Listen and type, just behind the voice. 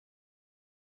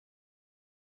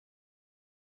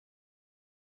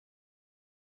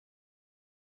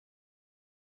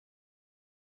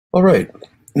All right.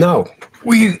 Now,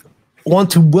 we want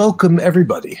to welcome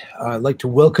everybody. I'd like to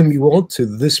welcome you all to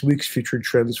this week's Future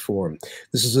Trends Forum.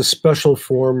 This is a special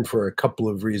forum for a couple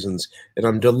of reasons, and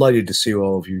I'm delighted to see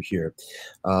all of you here.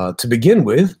 To begin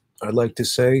with, I'd like to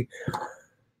say,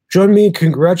 join me in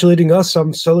congratulating us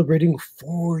on celebrating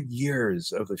 4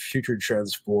 years of the Future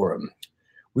Trends Forum.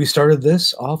 We started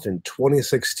this off in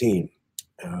 2016.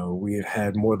 We've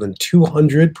had more than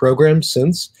 200 programs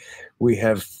since. We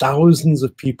have thousands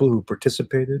of people who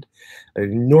participated,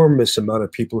 an enormous amount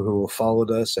of people who have followed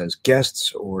us as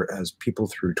guests or as people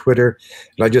through Twitter.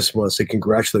 And I just want to say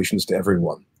congratulations to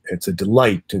everyone. It's a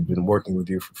delight to have been working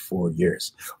with you for 4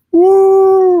 years.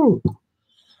 Woo!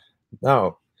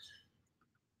 Now,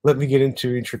 let me get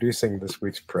into introducing this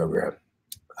week's program.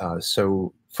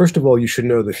 So first of all, you should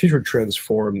know the Future Trends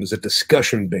Forum is a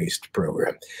discussion-based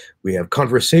program. We have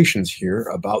conversations here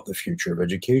about the future of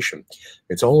education.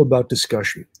 It's all about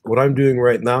discussion. What I'm doing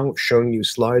right now, showing you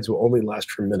slides, will only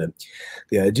last for a minute.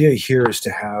 The idea here is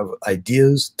to have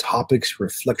ideas, topics,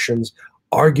 reflections,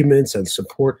 arguments, and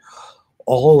support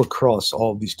all across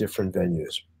all these different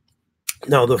venues.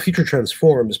 Now, the Future Trends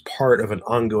Forum is part of an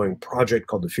ongoing project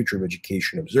called the Future of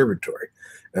Education Observatory.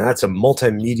 And that's a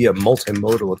multimedia,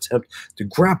 multimodal attempt to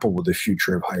grapple with the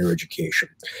future of higher education.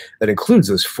 That includes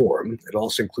this forum. It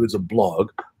also includes a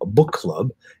blog, a book club,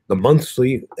 the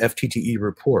monthly FTTE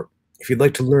report. If you'd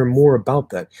like to learn more about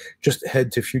that, just head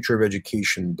to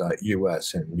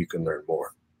futureofeducation.us and you can learn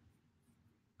more.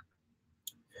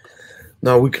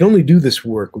 Now, we can only do this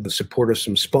work with the support of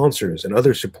some sponsors and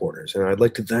other supporters, and I'd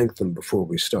like to thank them before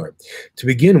we start. To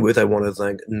begin with, I want to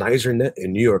thank NYSERNet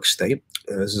in New York State.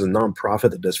 This is a nonprofit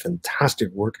that does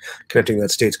fantastic work connecting that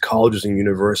state's colleges and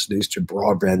universities to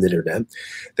broadband internet.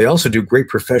 They also do great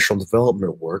professional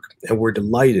development work, and we're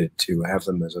delighted to have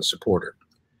them as a supporter.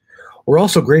 We're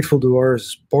also grateful to our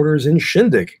supporters in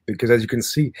Shindig, because as you can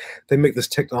see, they make this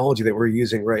technology that we're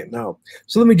using right now.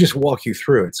 So let me just walk you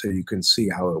through it so you can see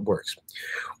how it works.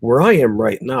 Where I am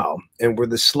right now, and where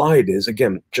the slide is,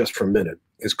 again, just for a minute,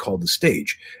 is called the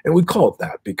stage. And we call it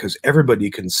that because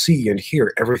everybody can see and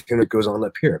hear everything that goes on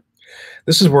up here.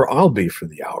 This is where I'll be for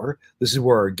the hour. This is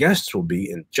where our guests will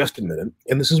be in just a minute.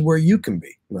 And this is where you can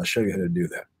be. And I'll show you how to do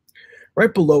that.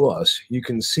 Right below us, you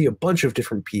can see a bunch of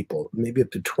different people, maybe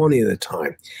up to 20 at a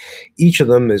time. Each of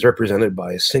them is represented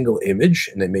by a single image,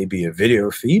 and it may be a video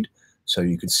feed, so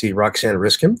you can see Roxanne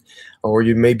Riskin, or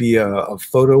you may be a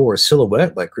photo or a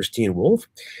silhouette like Christine Wolf.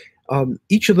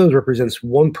 Each of those represents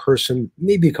one person,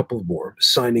 maybe a couple more,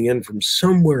 signing in from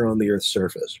somewhere on the Earth's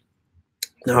surface.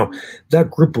 Now, that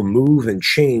group will move and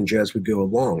change as we go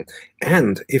along.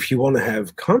 And if you want to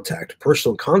have contact,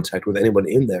 personal contact with anyone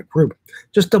in that group,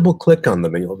 just double click on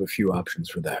them and you'll have a few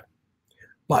options for that.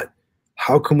 But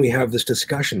how can we have this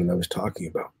discussion that I was talking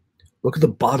about? Look at the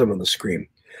bottom of the screen.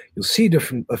 You'll see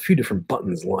a few different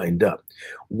buttons lined up.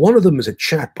 One of them is a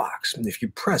chat box. And if you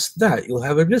press that, you'll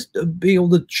have be able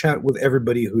to chat with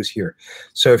everybody who's here.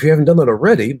 So if you haven't done that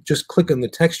already, just click on the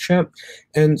text chat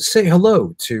and say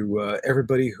hello to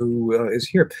everybody who is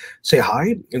here. Say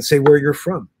hi and say where you're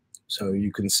from. So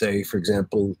you can say, for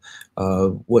example,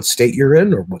 what state you're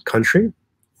in or what country.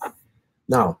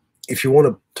 Now, if you want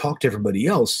to talk to everybody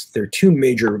else, there are two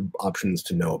major options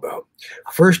to know about.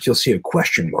 First, you'll see a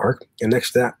question mark, and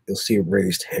next to that, you'll see a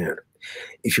raised hand.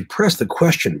 If you press the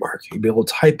question mark, you'll be able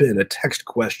to type in a text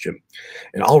question,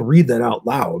 and I'll read that out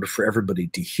loud for everybody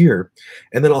to hear,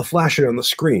 and then I'll flash it on the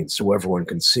screen so everyone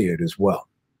can see it as well.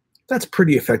 That's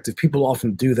pretty effective. People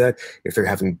often do that if they're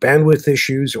having bandwidth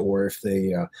issues, or if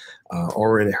they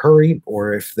are in a hurry,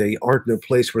 or if they aren't in a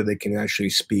place where they can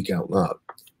actually speak out loud.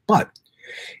 But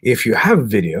if you have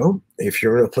video, if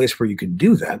you're in a place where you can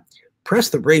do that, press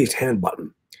the raised hand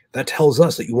button. That tells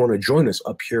us that you want to join us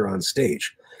up here on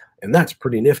stage. And that's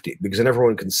pretty nifty because then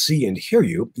everyone can see and hear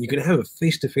you. You can have a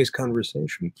face-to-face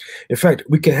conversation. In fact,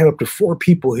 we can have up to 4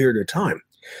 people here at a time.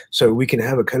 So we can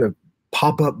have a kind of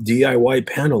pop-up DIY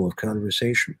panel of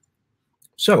conversation.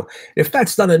 So if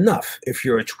that's not enough, if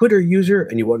you're a Twitter user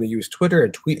and you want to use Twitter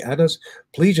and tweet at us,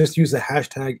 please just use the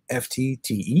hashtag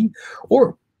FTTE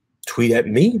or tweet at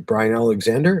me, Brian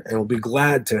Alexander, and we'll be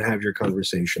glad to have your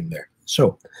conversation there.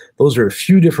 So those are a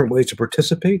few different ways to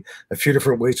participate,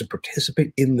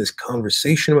 in this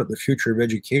conversation about the future of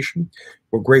education.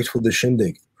 We're grateful to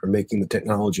Shindig for making the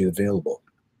technology available.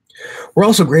 We're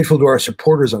also grateful to our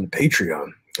supporters on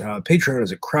Patreon. Patreon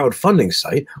is a crowdfunding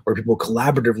site where people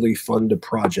collaboratively fund a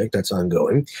project that's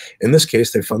ongoing. In this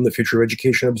case, they fund the Future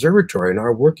Education Observatory and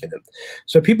our work in it.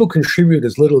 So people contribute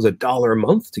as little as $1 a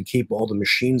month to keep all the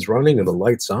machines running and the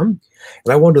lights on.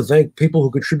 And I want to thank people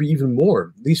who contribute even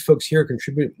more. These folks here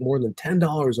contribute more than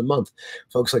 $10 a month.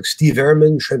 Folks like Steve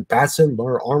Ehrman, Trent Batson,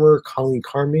 Laura Armour, Colleen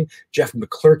Carmy, Jeff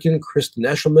McClurkin, Kristen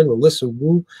Eshelman, Melissa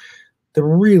Wu. They're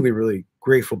really, really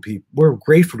grateful people. We're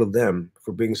grateful to them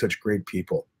for being such great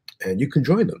people. And you can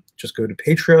join them. Just go to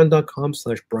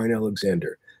patreon.com/Brian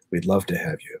Alexander. We'd love to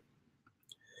have you.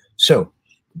 So,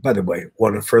 by the way,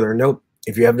 one further note,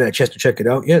 if you haven't had a chance to check it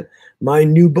out yet, my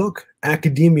new book,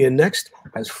 Academia Next,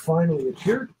 has finally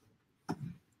appeared.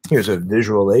 Here's a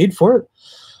visual aid for it.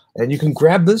 And you can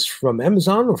grab this from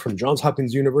Amazon or from Johns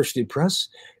Hopkins University Press.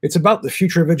 It's about the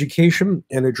future of education,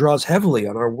 and it draws heavily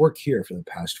on our work here for the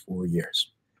past 4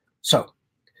 years. So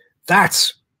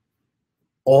that's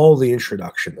all the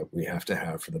introduction that we have to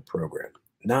have for the program.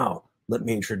 Now, let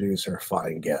me introduce our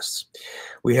fine guests.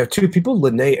 We have two people,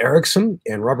 Lene Erickson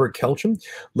and Robert Kelcham.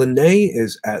 Lene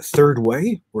is at Third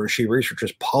Way, where she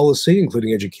researches policy,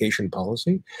 including education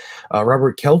policy.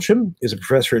 Robert Kelcham is a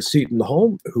professor at Seton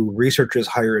Hall who researches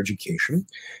higher education.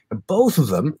 And both of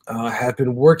them have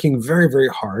been working very, very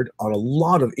hard on a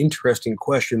lot of interesting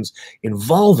questions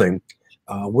involving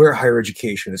where higher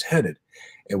education is headed.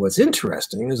 And what's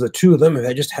interesting is the two of them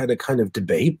have just had a kind of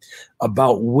debate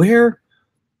about where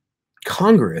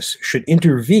Congress should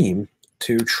intervene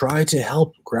to try to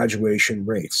help graduation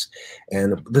rates.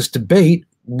 And this debate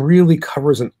really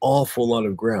covers an awful lot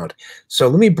of ground. So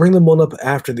let me bring them one up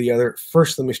after the other.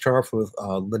 First, let me start off with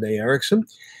Lene Erickson.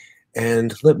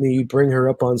 And let me bring her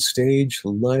up on stage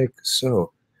like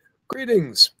so.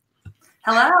 Greetings.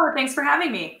 Hello, thanks for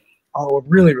having me. Oh, I'm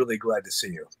really, really glad to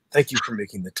see you. Thank you for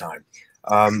making the time.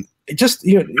 Just,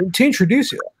 to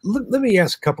introduce you, let me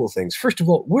ask a couple of things. First of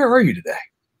all, where are you today?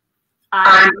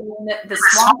 I'm in the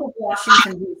swamp of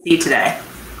Washington, D.C. today.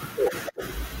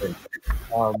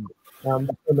 I'm on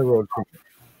the road.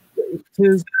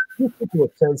 To give people a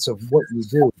sense of what you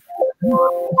do,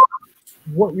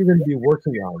 what you're going to be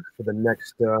working on for the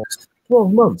next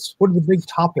 12 months. What are the big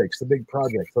topics, the big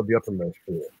projects that'll be uppermost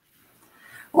for you?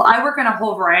 Well, I work on a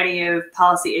whole variety of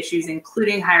policy issues,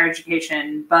 including higher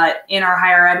education. But in our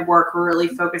higher ed work, we're really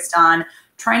focused on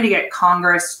trying to get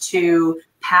Congress to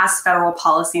pass federal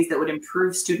policies that would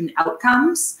improve student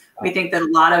outcomes. We think that a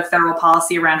lot of federal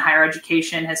policy around higher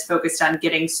education has focused on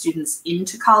getting students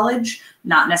into college,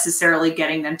 not necessarily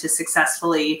getting them to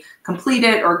successfully complete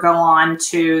it or go on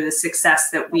to the success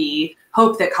that we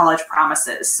hope that college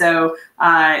promises. So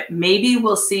maybe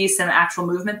we'll see some actual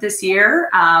movement this year.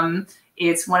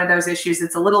 It's one of those issues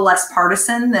that's a little less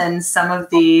partisan than some of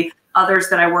the others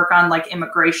that I work on, like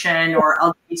immigration or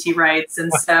LGBT rights.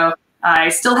 And so I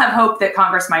still have hope that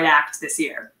Congress might act this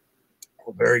year.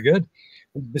 Well, very good.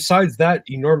 Besides that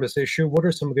enormous issue, what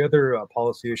are some of the other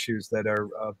policy issues that are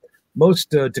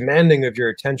most demanding of your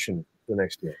attention for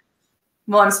next year?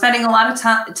 Well, I'm spending a lot of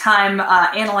time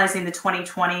analyzing the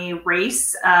 2020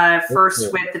 race,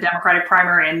 first with the Democratic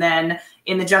primary and then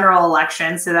in the general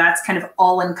election. So that's kind of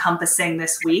all encompassing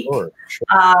this week. Sure.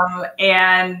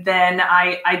 And then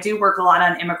I do work a lot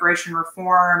on immigration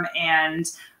reform and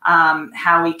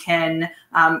how we can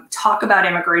talk about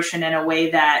immigration in a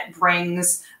way that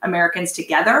brings Americans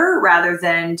together rather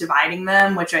than dividing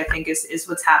them, which I think is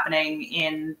what's happening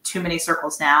in too many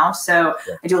circles now. So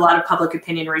I do a lot of public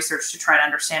opinion research to try to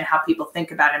understand how people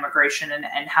think about immigration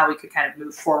and how we could kind of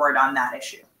move forward on that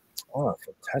issue. Oh,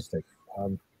 fantastic.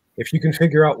 If you can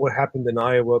figure out what happened in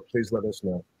Iowa, please let us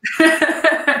know.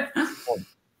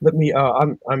 Let me.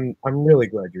 I'm really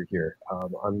glad you're here.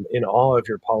 I'm in awe of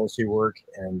your policy work,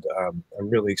 and I'm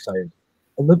really excited.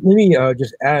 And let me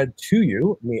just add to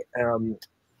you.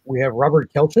 We have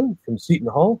Robert Kelcham from Seton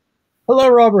Hall. Hello,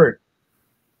 Robert.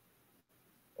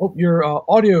 Oh, your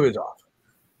audio is off.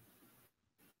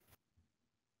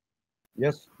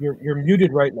 Yes, you're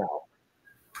muted right now.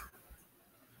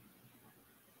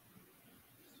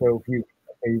 So if you,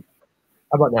 okay,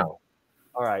 how about now?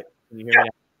 All right, can you hear me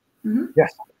now? Mm-hmm.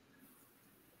 Yes.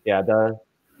 Yeah,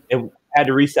 it had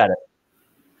to reset it.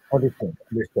 Understood.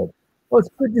 Well, it's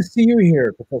good to see you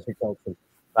here, Professor Kelcham.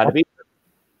 Glad to be here.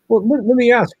 Well, let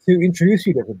me ask, to introduce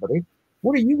you to everybody,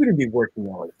 what are you going to be working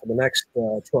on for the next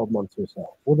 12 months or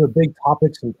so? What are the big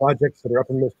topics and projects that are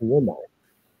uppermost in your mind?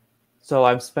 So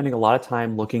I'm spending a lot of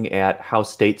time looking at how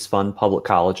states fund public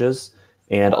colleges,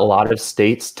 and a lot of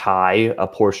states tie a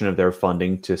portion of their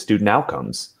funding to student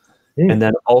outcomes. And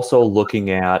then also looking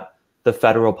at the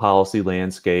federal policy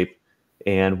landscape.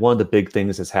 And one of the big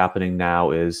things that's happening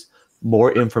now is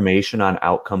more information on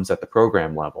outcomes at the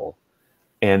program level,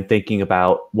 and thinking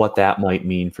about what that might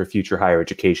mean for future Higher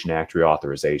Education Act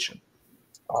reauthorization.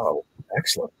 Oh,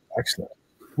 excellent, excellent.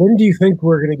 When do you think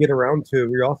we're going to get around to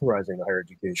reauthorizing the Higher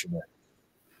Education Act?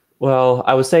 Well,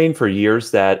 I was saying for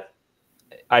years that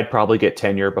I'd probably get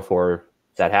tenure before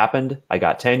that happened. I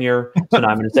got tenure. So now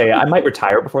I'm going to say I might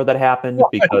retire before that happened,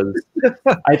 because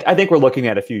I think we're looking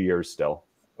at a few years still.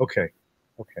 Okay.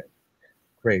 Okay.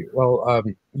 Great. Well,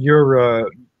 your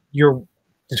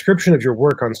description of your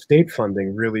work on state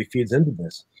funding really feeds into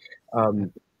this.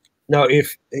 Now,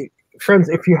 friends,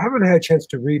 if you haven't had a chance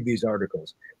to read these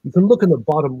articles, you can look in the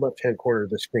bottom left-hand corner of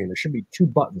the screen. There should be 2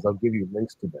 buttons. I'll give you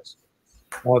links to this.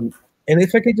 And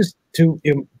if I could just,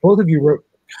 both of you wrote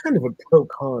kind of a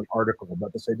pro-con article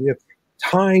about this idea of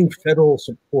tying federal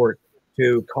support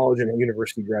to college and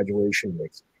university graduation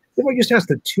rates. If I just ask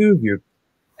the 2 of you,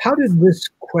 how did this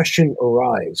question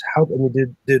arise? How, I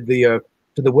mean, did the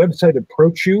website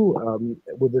approach you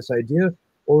with this idea,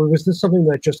 or was this something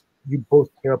that just you both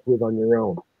came up with on your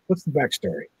own? What's the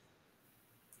backstory?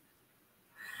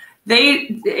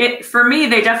 For me,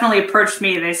 they definitely approached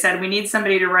me. They said, we need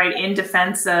somebody to write in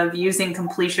defense of using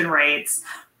completion rates.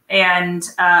 And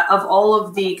of all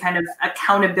of the kind of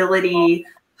accountability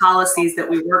policies that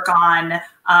we work on,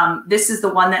 this is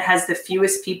the one that has the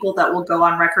fewest people that will go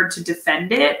on record to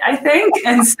defend it, I think.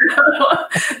 And so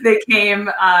they came,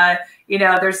 you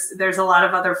know, there's a lot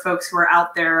of other folks who are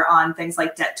out there on things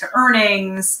like debt to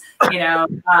earnings, you know,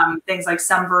 things like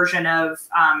some version of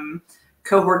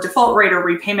cohort default rate or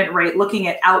repayment rate, looking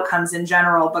at outcomes in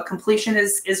general. But completion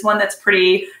is one that's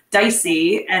pretty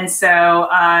dicey. And so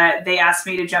they asked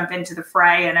me to jump into the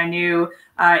fray, and I knew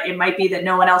it might be that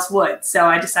no one else would. So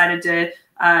I decided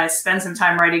to spend some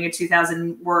time writing a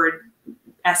 2,000-word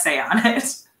essay on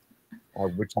it.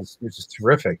 Which is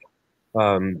terrific.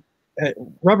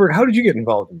 Robert, how did you get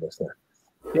involved in this then?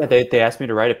 Yeah, they asked me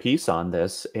to write a piece on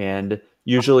this, and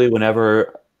usually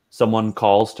whenever someone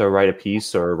calls to write a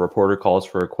piece or a reporter calls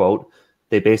for a quote,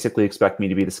 they basically expect me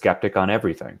to be the skeptic on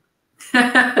everything.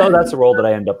 So that's the role that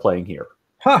I end up playing here.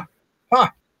 Ha!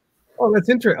 Ha! Oh, that's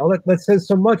interesting. Oh, that says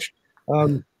so much.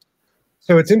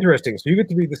 So it's interesting. So you get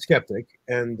to be the skeptic,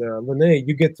 and Lene,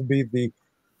 you get to be the,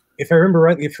 if I remember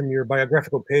rightly from your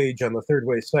biographical page on the Third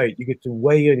Way site, you get to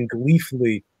weigh in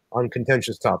gleefully on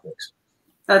contentious topics.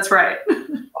 That's right.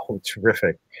 Oh,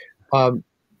 terrific.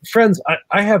 Friends,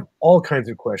 I have all kinds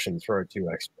of questions for our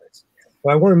 2 experts, but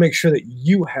I want to make sure that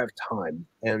you have time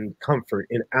and comfort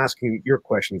in asking your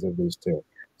questions of these 2.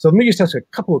 So let me just ask a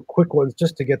couple of quick ones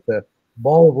just to get the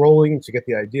ball rolling, to get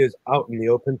the ideas out in the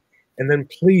open. And then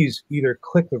please either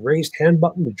click the raised hand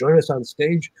button to join us on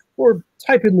stage, or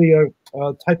type in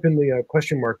the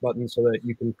question mark button so that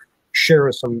you can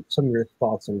share some of your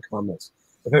thoughts and comments.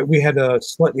 In fact, we had a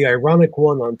slightly ironic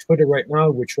one on Twitter right now,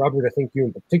 which, Robert, I think you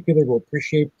in particular will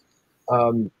appreciate.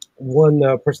 One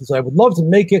person said, I would love to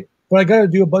make it, but I got to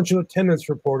do a bunch of attendance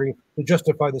reporting to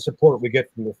justify the support we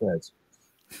get from the feds.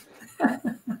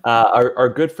 Our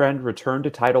good friend returned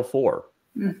to Title IV.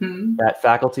 Mm-hmm. That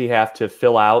faculty have to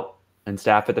fill out, and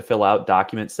staff have to fill out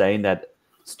documents saying that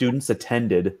students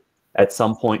attended at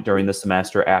some point during the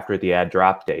semester after the ad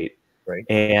drop date. Right.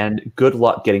 And good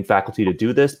luck getting faculty to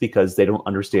do this, because they don't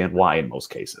understand why in most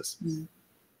cases.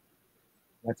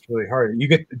 That's really hard. Do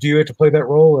you get to play that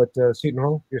role at Seton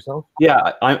Hall yourself?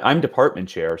 Yeah, I'm department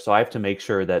chair, so I have to make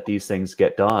sure that these things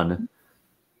get done.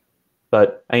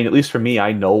 But I mean, at least for me,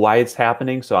 I know why it's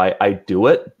happening, so I do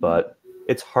it. But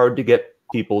it's hard to get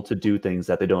people to do things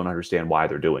that they don't understand why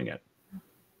they're doing it.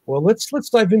 Well, let's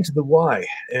dive into the why.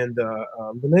 And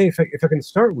Lene, if I can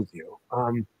start with you.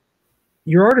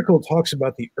 Your article talks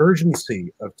about the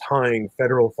urgency of tying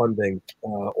federal funding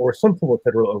or some form of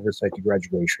federal oversight to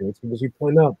graduation rates, because you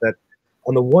point out that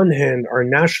on the one hand, our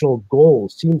national goal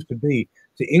seems to be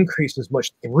to increase as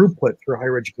much throughput through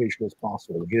higher education as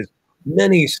possible, to get as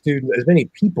many students, as many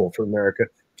people from America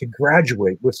to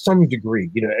graduate with some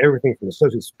degree, you know, everything from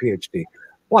associate's to PhD.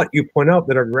 But you point out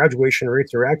that our graduation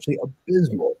rates are actually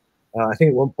abysmal. I think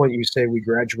at one point you say we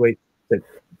graduate that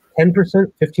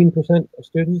 10%, 15% of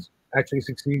students actually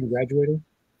succeed in graduating?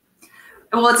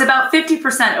 Well, it's about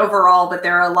 50% overall, but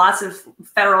there are lots of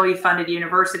federally funded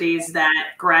universities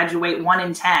that graduate 1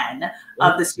 in 10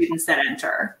 of the students that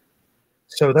enter.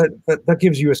 So that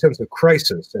gives you a sense of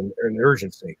crisis and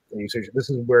urgency. And you say this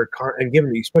is where, and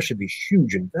given especially the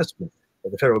huge investment that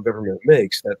the federal government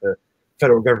makes, that the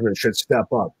federal government should step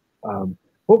up.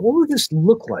 What would this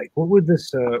look like? What would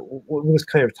this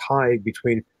kind of tie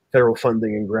between federal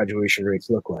funding and graduation rates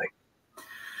look like?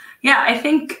 Yeah, I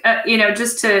think,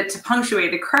 just to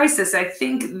punctuate the crisis, I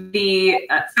think the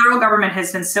federal government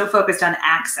has been so focused on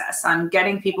access, on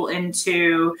getting people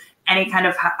into any kind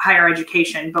of higher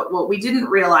education. But what we didn't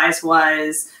realize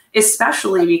was,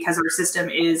 especially because our system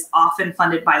is often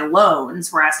funded by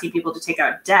loans, we're asking people to take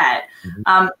out debt,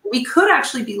 we could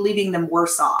actually be leaving them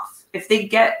worse off. If they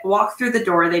walk through the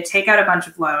door, they take out a bunch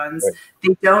of loans,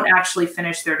 they don't actually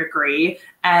finish their degree,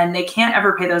 and they can't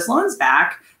ever pay those loans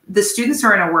back. The students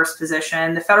are in a worse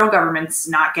position. The federal government's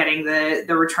not getting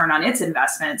the return on its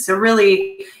investment. So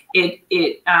really, it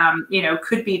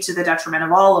could be to the detriment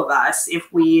of all of us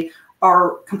if we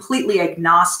are completely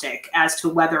agnostic as to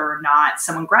whether or not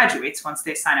someone graduates once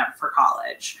they sign up for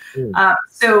college. And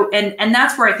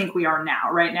that's where I think we are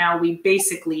now. Right now, we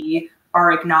basically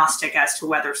are agnostic as to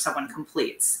whether someone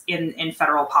completes in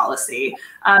federal policy.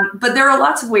 But there are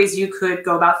lots of ways you could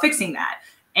go about fixing that.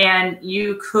 And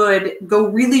you could go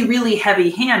really, really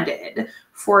heavy-handed.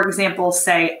 For example,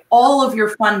 say all of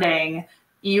your funding,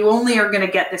 you only are going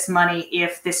to get this money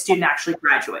if this student actually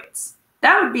graduates.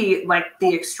 That would be like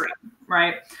the extreme,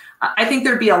 right? I think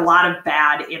there'd be a lot of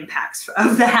bad impacts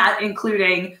of that,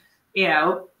 including,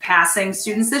 passing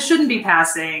students that shouldn't be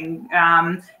passing,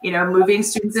 moving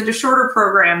students into shorter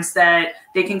programs that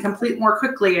they can complete more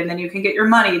quickly and then you can get your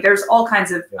money. There's all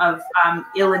kinds of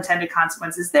ill-intended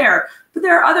consequences there. But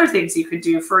there are other things you could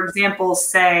do. For example,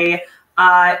 say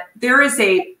there is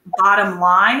a bottom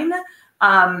line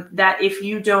that if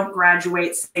you don't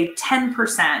graduate, say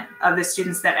 10% of the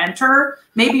students that enter,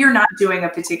 maybe you're not doing a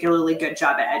particularly good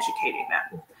job at educating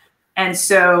them. And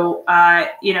so,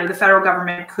 the federal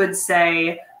government could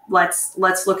say, let's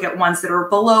look at ones that are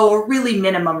below a really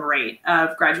minimum rate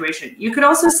of graduation. You could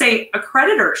also say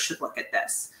accreditors should look at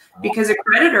this, because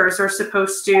accreditors are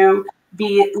supposed to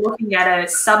be looking at a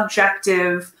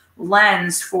subjective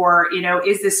lens for,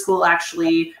 is this school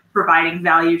actually providing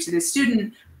value to the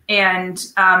student? And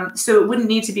so it wouldn't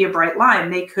need to be a bright line.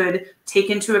 They could take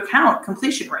into account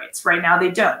completion rates. Right now,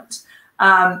 they don't.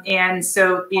 And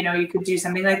so, you could do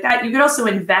something like that. You could also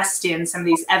invest in some of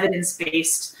these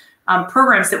evidence-based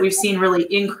programs that we've seen really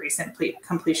increase in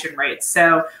completion rates.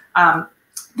 So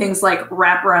things like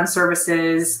wraparound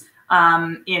services,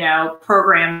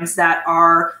 programs that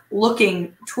are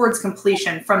looking towards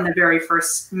completion from the very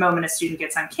first moment a student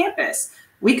gets on campus.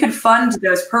 We could fund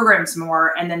those programs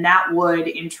more, and then that would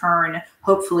in turn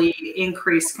hopefully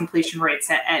increase completion rates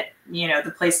at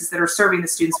the places that are serving the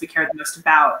students we care the most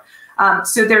about.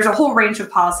 So there's a whole range of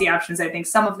policy options. I think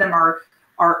some of them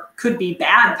could be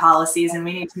bad policies, and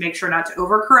we need to make sure not to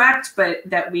overcorrect, but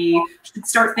that we should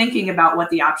start thinking about what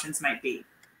the options might be.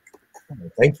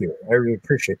 Thank you. I really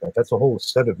appreciate that. That's a whole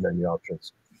set of menu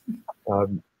options.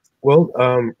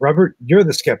 Robert, you're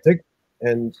the skeptic,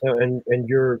 and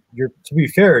you're to be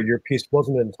fair, your piece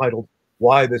wasn't entitled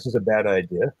 "Why This Is a Bad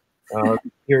Idea."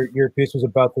 Your piece was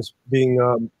about this being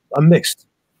a mixed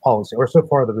policy, or so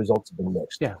far the results have been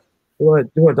mixed. Yeah. Do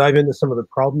you want to dive into some of the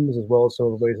problems as well as some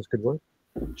of the ways this could work?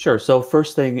 Sure. So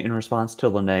first thing, in response to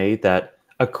Lene, that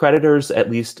accreditors at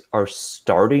least are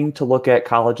starting to look at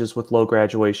colleges with low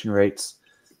graduation rates.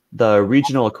 The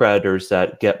regional accreditors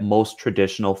that get most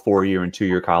traditional 4-year and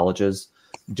 2-year colleges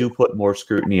do put more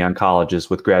scrutiny on colleges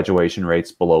with graduation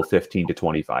rates below 15 to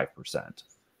 25%.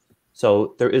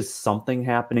 So there is something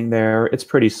happening there. It's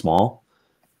pretty small.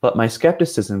 But my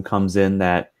skepticism comes in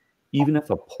that even if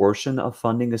a portion of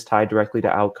funding is tied directly to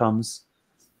outcomes,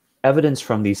 evidence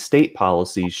from these state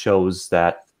policies shows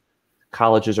that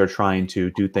colleges are trying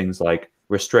to do things like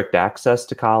restrict access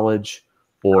to college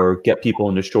or get people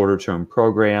into shorter term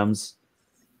programs.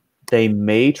 They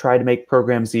may try to make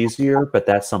programs easier, but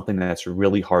that's something that's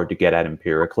really hard to get at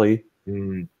empirically.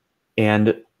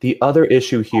 And the other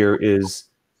issue here is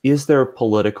there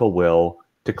political will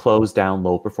to close down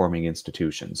low performing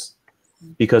institutions?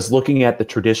 Because looking at the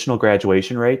traditional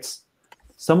graduation rates,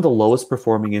 some of the lowest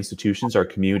performing institutions are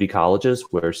community colleges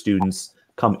where students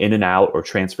come in and out or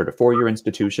transfer to 4-year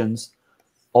institutions.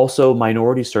 Also,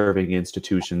 minority serving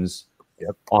institutions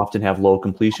often have low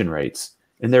completion rates.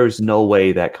 And there is no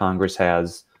way that Congress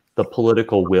has the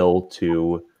political will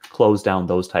to close down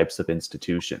those types of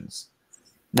institutions.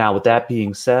 Now, with that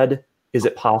being said, is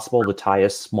it possible to tie a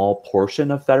small portion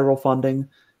of federal funding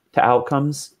to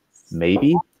outcomes?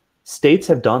 Maybe. States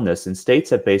have done this, and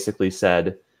states have basically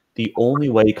said the only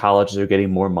way colleges are getting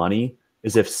more money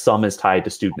is if some is tied to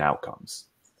student outcomes.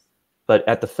 But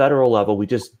at the federal level, we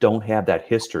just don't have that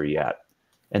history yet.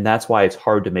 And that's why it's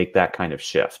hard to make that kind of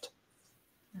shift.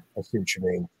 I see what you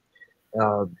mean.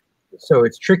 So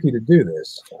it's tricky to do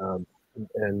this.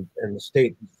 And the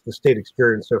state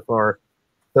experience so far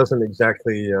doesn't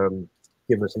exactly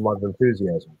give us a lot of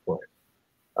enthusiasm for it.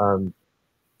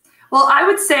 Well, I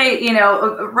would say,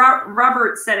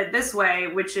 Robert said it this way,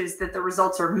 which is that the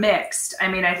results are mixed. I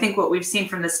mean, I think what we've seen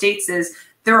from the states is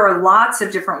there are lots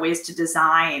of different ways to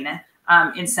design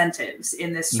incentives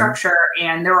in this structure,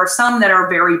 and there are some that are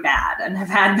very bad and have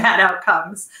had bad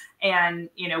outcomes. And,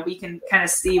 we can kind of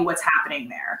see what's happening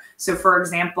there. So, for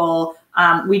example,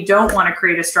 we don't want to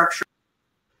create a structure.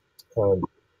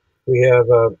 We have,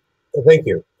 thank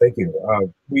you.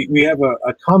 We have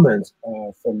a comment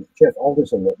from Jeff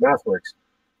Alderson at MathWorks.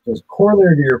 It says,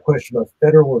 corollary to your question about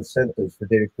federal incentives for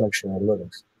data collection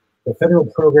analytics, the federal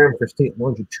program for state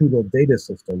longitudinal data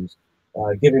systems,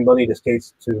 giving money to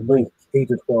states to link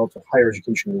K-12 to higher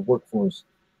education and workforce.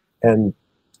 And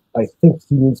I think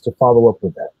he needs to follow up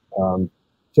with that.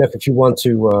 Jeff, if you want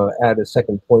to add a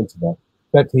second point to that.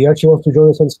 In fact, he actually wants to join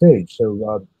us on stage.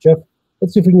 So, Jeff,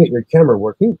 let's see if we can get your camera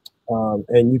working,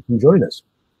 and you can join us.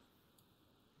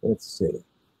 Let's see.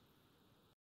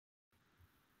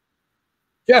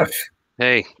 Jeff.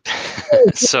 Hey.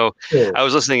 So I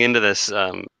was listening into this,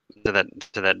 to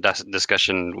that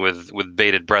discussion with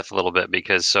bated breath a little bit,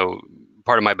 because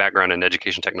part of my background in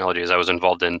education technology is I was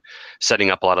involved in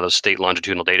setting up a lot of those state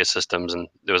longitudinal data systems, and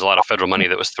there was a lot of federal money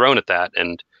that was thrown at that.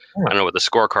 And I don't know what the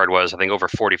scorecard was. I think over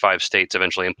 45 states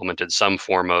eventually implemented some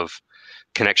form of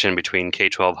connection between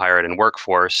K-12 higher ed and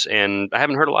workforce, and I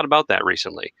haven't heard a lot about that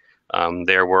recently.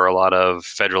 There were a lot of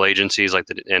federal agencies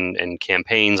and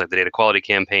campaigns like the Data Quality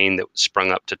Campaign that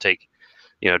sprung up to to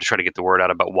try to get the word out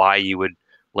about why you would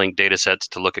link data sets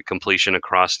to look at completion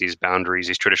across these boundaries,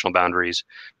 these traditional boundaries.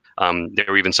 There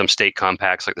were even some state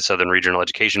compacts like the Southern Regional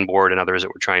Education Board and others that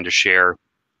were trying to share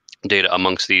data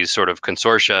amongst these sort of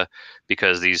consortia,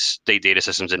 because these state data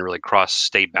systems didn't really cross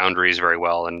state boundaries very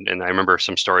well. And I remember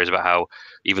some stories about how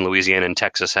even Louisiana and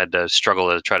Texas had to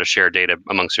struggle to try to share data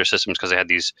amongst their systems because they had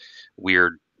these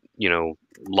weird,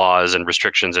 laws and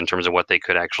restrictions in terms of what they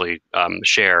could actually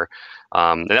share.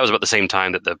 And that was about the same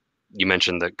time that you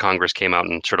mentioned that Congress came out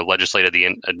and sort of legislated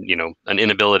an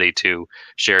inability to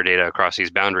share data across these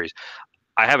boundaries.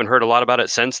 I haven't heard a lot about it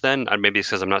since then. Maybe it's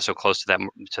because I'm not so close to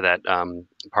that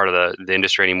part of the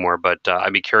industry anymore. But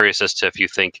I'd be curious as to if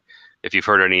you've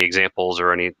heard any examples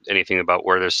or anything about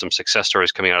where there's some success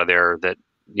stories coming out of there that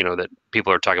that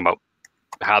people are talking about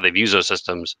how they've used those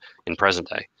systems in present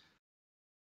day.